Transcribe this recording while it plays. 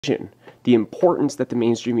the importance that the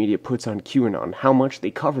mainstream media puts on QAnon, how much they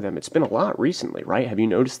cover them. It's been a lot recently, right? Have you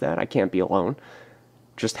noticed that? I can't be alone.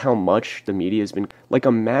 Just how much the media has been... Like,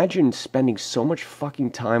 imagine spending so much fucking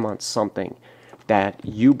time on something that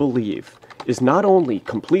you believe is not only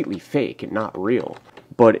completely fake and not real,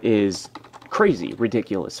 but is crazy,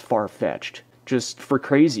 ridiculous, far-fetched, just for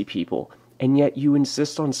crazy people, and yet you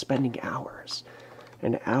insist on spending hours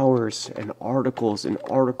and hours and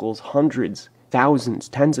articles, hundreds, thousands,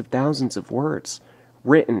 tens of thousands of words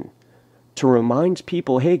written to remind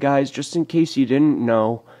people, hey guys, just in case you didn't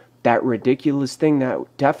know, that ridiculous thing that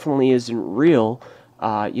definitely isn't real,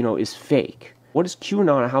 is fake. What is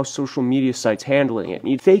QAnon and how social media sites handling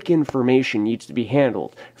it? Fake information needs to be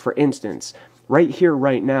handled. For instance, right here,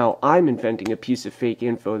 right now, I'm inventing a piece of fake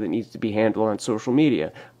info that needs to be handled on social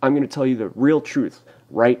media. I'm going to tell you the real truth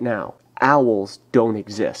right now. Owls don't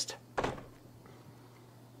exist.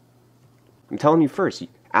 I'm telling you first,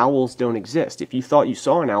 owls don't exist. If you thought you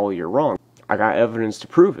saw an owl, you're wrong. I got evidence to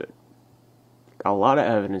prove it. Got a lot of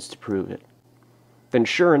evidence to prove it. Then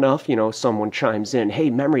sure enough, someone chimes in, hey,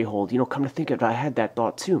 memory hold, come to think of it, I had that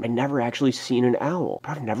thought too. I never actually seen an owl.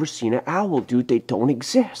 But I've never seen an owl, dude. They don't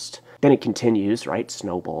exist. Then it continues, right?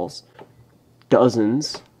 Snowballs.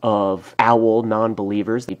 Dozens of owl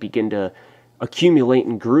non-believers, they begin to accumulate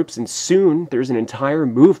in groups, and soon there's an entire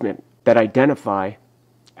movement that identify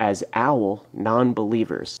as owl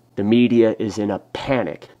non-believers. The media is in a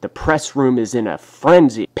panic. The press room is in a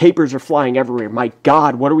frenzy. Papers are flying everywhere. My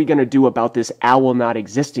God, what are we going to do about this owl not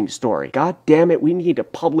existing story? God damn it, we need to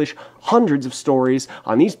publish hundreds of stories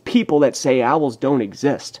on these people that say owls don't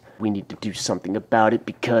exist. We need to do something about it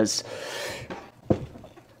because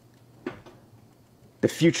the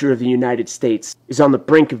future of the United States is on the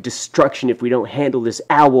brink of destruction if we don't handle this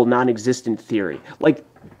owl non-existent theory. Like,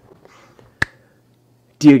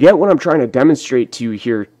 do you get what I'm trying to demonstrate to you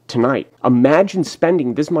here tonight? Imagine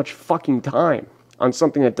spending this much fucking time on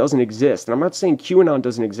something that doesn't exist. And I'm not saying QAnon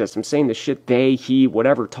doesn't exist. I'm saying the shit they, he,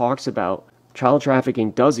 whatever talks about. Child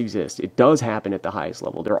trafficking does exist. It does happen at the highest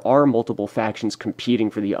level. There are multiple factions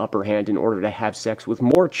competing for the upper hand in order to have sex with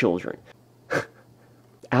more children.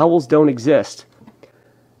 Owls don't exist.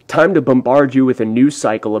 Time to bombard you with a news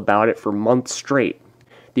cycle about it for months straight.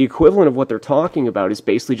 The equivalent of what they're talking about is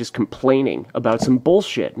basically just complaining about some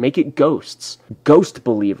bullshit. Make it ghosts. Ghost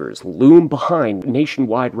believers loom behind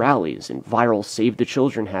nationwide rallies and viral Save the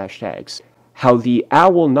Children hashtags. How the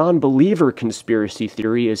owl non-believer conspiracy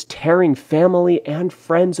theory is tearing family and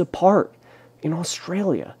friends apart in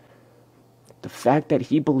Australia. The fact that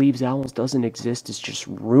he believes owls doesn't exist is just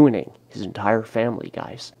ruining his entire family,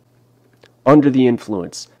 guys. Under the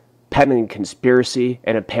influence, peddling conspiracy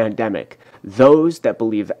and a pandemic. Those that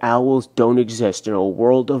believe owls don't exist in a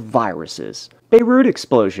world of viruses. Beirut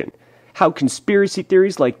explosion. How conspiracy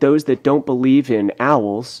theories like those that don't believe in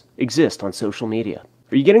owls exist on social media.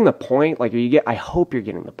 Are you getting the point? I hope you're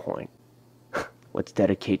getting the point. Let's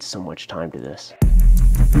dedicate so much time to this.